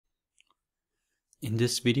In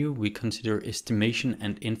this video, we consider estimation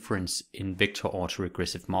and inference in vector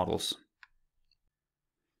autoregressive models.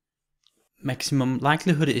 Maximum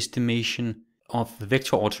likelihood estimation of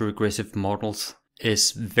vector autoregressive models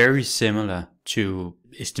is very similar to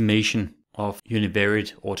estimation of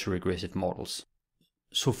univariate autoregressive models.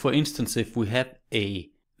 So for instance, if we have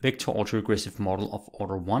a vector autoregressive model of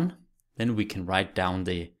order 1, then we can write down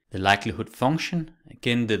the likelihood function.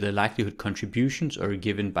 Again, the likelihood contributions are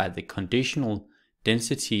given by the conditional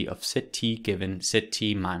density of zt given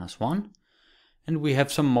zt minus 1. And we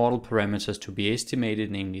have some model parameters to be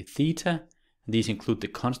estimated, namely theta. These include the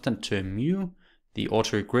constant term mu, the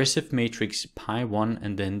autoregressive matrix pi1,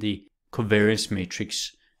 and then the covariance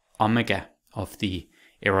matrix omega of the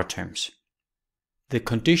error terms. The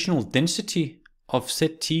conditional density of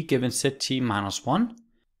zt given zt minus 1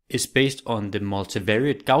 is based on the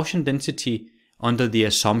multivariate Gaussian density under the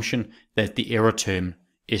assumption that the error term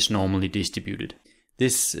is normally distributed.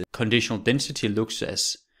 This conditional density looks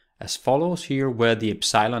as follows here, where the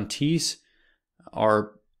epsilon t's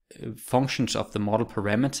are functions of the model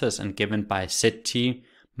parameters and given by zt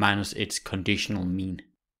minus its conditional mean.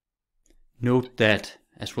 Note that,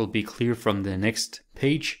 as will be clear from the next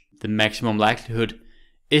page, the maximum likelihood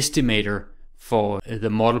estimator for the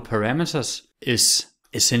model parameters is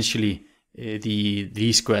essentially the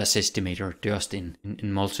least squares estimator, just in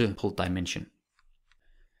multiple dimension.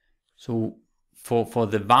 So for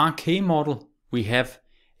the VAR K model, we have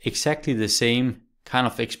exactly the same kind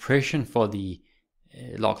of expression for the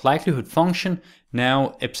log likelihood function.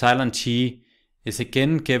 Now epsilon t is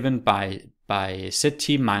again given by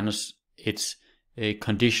zt minus its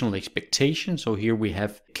conditional expectation. So here we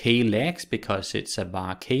have k lags because it's a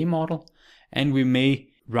VAR K model, and we may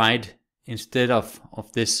write, instead of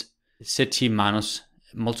this zt minus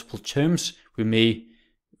multiple terms, we may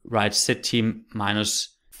write zt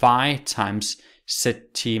minus phi times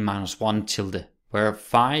zt minus 1 tilde, where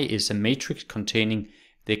phi is a matrix containing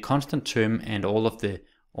the constant term and all of the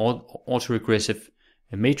autoregressive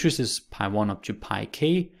matrices pi1 up to pi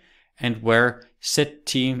k, and where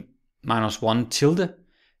zt minus 1 tilde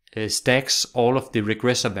stacks all of the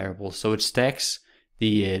regressor variables. So it stacks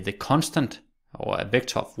the constant, or a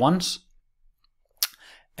vector of ones,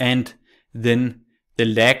 and then the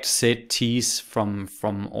lagged zt's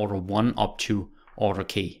from order 1 up to order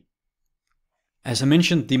k. As I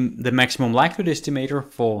mentioned, the maximum likelihood estimator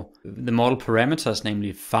for the model parameters,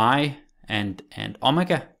 namely phi and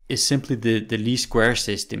omega, is simply the least squares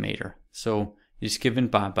estimator. So it's given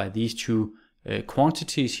by these two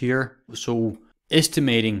quantities here. So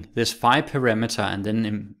estimating this phi parameter and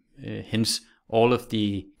then hence all of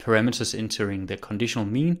the parameters entering the conditional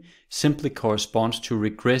mean simply corresponds to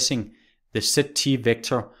regressing the zt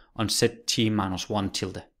vector on zt minus 1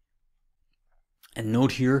 tilde. And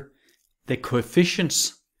note here, the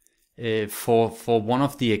coefficients for one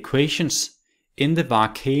of the equations in the VAR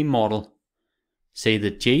K model, say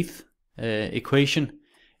the jth equation,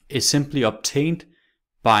 is simply obtained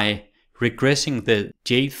by regressing the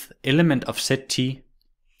jth element of zt,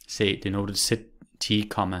 say denoted zt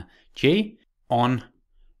comma j, on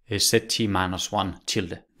zt minus 1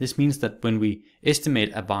 tilde. This means that when we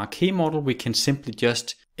estimate a VAR K model, we can simply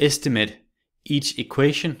just estimate each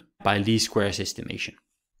equation by least squares estimation.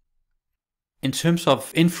 In terms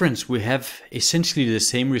of inference, we have essentially the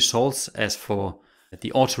same results as for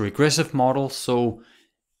the autoregressive model. So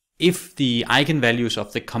if the eigenvalues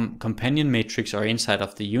of the companion matrix are inside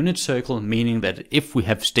of the unit circle, meaning that if we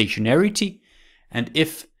have stationarity, and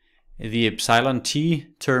if the epsilon t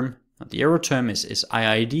term, the error term, is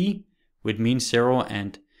IID with mean 0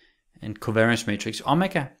 and covariance matrix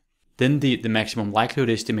omega, then the maximum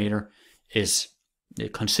likelihood estimator is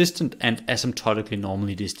consistent and asymptotically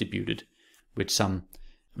normally distributed, with some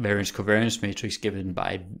variance covariance matrix given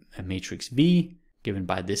by a matrix V, given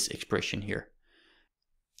by this expression here.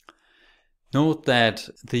 Note that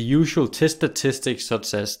the usual test statistics,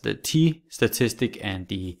 such as the t statistic and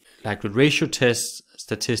the likelihood ratio test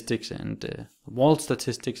statistics and Wald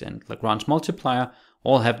statistics and Lagrange multiplier,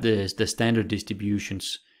 all have the standard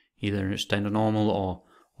distributions, either standard normal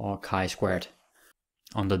or chi-squared,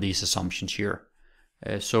 under these assumptions here.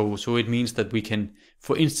 So it means that we can,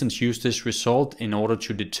 for instance, use this result in order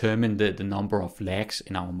to determine the number of lags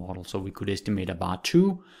in our model. So we could estimate a VAR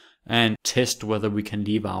 2 and test whether we can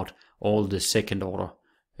leave out all the second order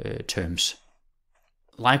terms.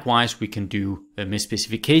 Likewise, we can do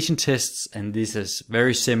misspecification tests, and this is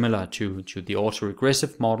very similar to the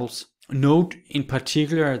autoregressive models. Note in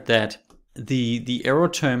particular that the error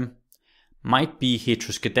term might be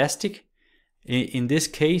heteroscedastic. In this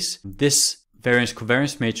case, this variance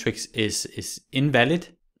covariance matrix is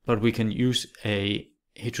invalid, but we can use a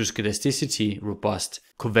heteroscedasticity robust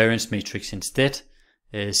covariance matrix instead,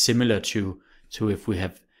 similar to if we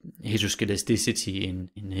have heteroscedasticity in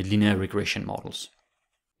linear regression models.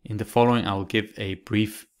 In the following, I will give a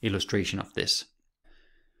brief illustration of this.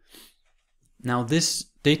 Now, this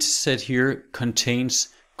dataset here contains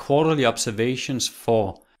quarterly observations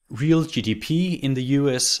for real GDP in the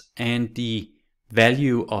US and the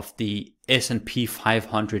value of the S&P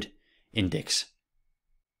 500 index.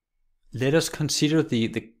 Let us consider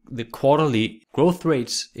the quarterly growth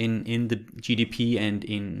rates in the GDP and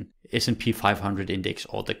in S&P 500 index,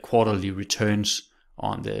 or the quarterly returns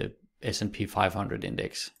on the S&P 500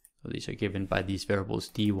 index. So these are given by these variables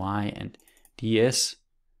dy and ds.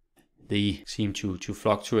 They seem to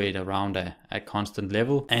fluctuate around a constant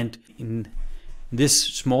level. And in this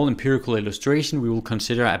small empirical illustration, we will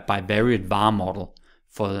consider a bivariate VAR model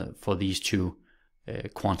for these two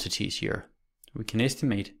quantities here. We can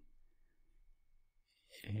estimate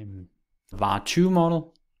VAR2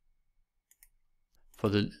 model for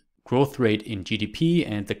the growth rate in GDP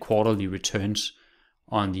and the quarterly returns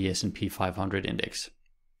on the S&P 500 index.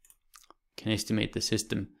 Can estimate the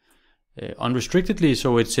system unrestrictedly,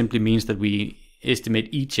 so it simply means that we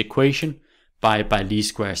estimate each equation by least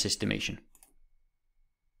squares estimation.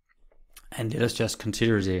 And let us just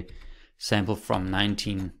consider the sample from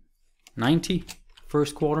 1990,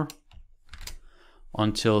 first quarter,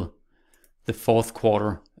 until the fourth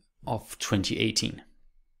quarter of 2018.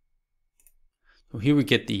 So here we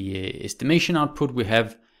get the estimation output. We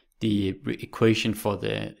have the equation for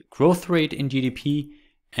the growth rate in GDP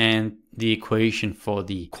and the equation for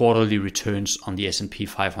the quarterly returns on the S&P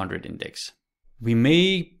 500 index. We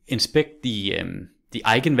may inspect the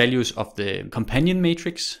eigenvalues of the companion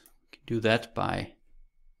matrix. We can do that by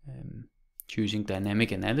choosing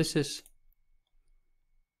dynamic analysis.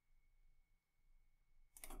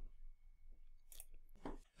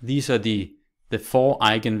 These are the 4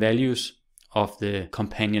 eigenvalues of the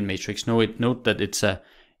companion matrix. Note that it's a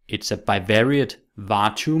bivariate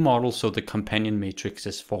VAR2 model, so the companion matrix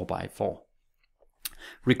is 4 by 4.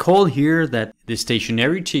 Recall here that the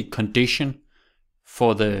stationarity condition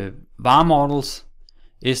for the VAR models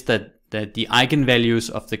is that the eigenvalues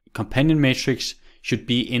of the companion matrix should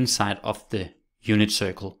be inside of the unit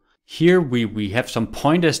circle. Here we have some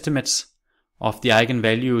point estimates of the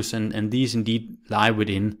eigenvalues, and these indeed lie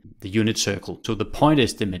within the unit circle. So the point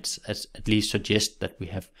estimates at least suggest that we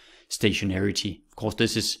have stationarity. Of course,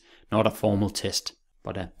 this is not a formal test,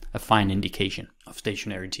 but a fine indication of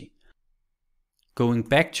stationarity. Going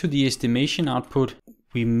back to the estimation output,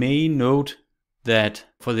 we may note that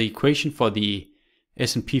for the equation for the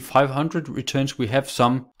S&P 500 returns, we have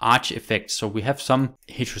some arch effects. So we have some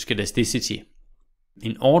heteroscedasticity.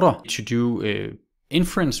 In order to do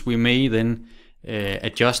inference, we may then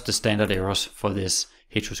adjust the standard errors for this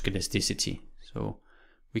heteroscedasticity. So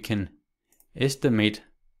we can estimate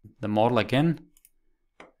the model again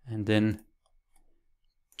and then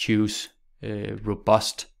choose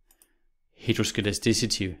robust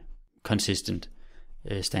heteroscedasticity consistent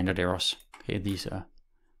standard errors. Okay, these are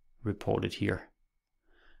reported here.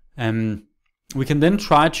 We can then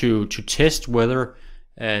try to test whether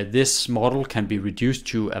this model can be reduced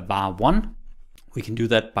to a VAR1. We can do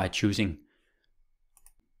that by choosing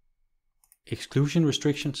exclusion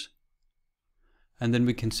restrictions, and then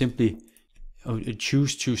we can simply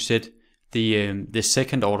choose to set the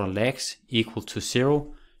second order lags equal to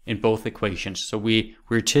 0 in both equations. So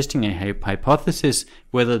we're testing a hypothesis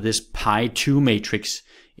whether this pi2 matrix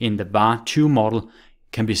in the VAR2 model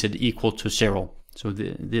can be set equal to 0. So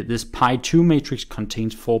this pi2 matrix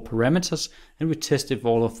contains 4 parameters, and we test if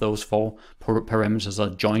all of those 4 parameters are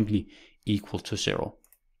jointly equal to 0.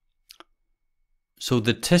 So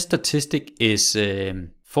the test statistic is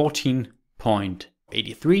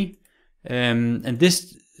 14.83, and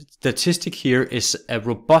this statistic here is a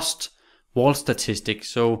robust wall statistic.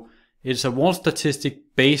 So it's a wall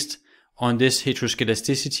statistic based on this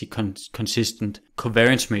heteroscedasticity consistent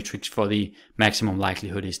covariance matrix for the maximum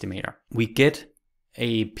likelihood estimator. We get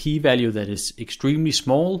a p-value that is extremely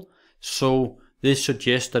small, so this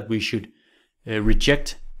suggests that we should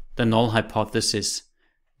reject the null hypothesis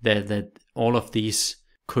that all of these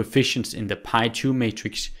coefficients in the pi2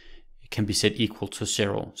 matrix can be set equal to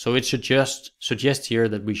 0. So it suggests here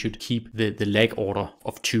that we should keep the lag order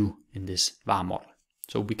of 2 in this VAR model.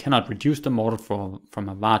 So we cannot reduce the model from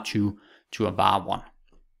a VAR2 to a VAR1.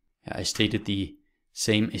 I stated the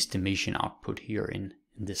same estimation output here in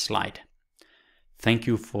this slide. Thank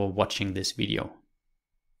you for watching this video.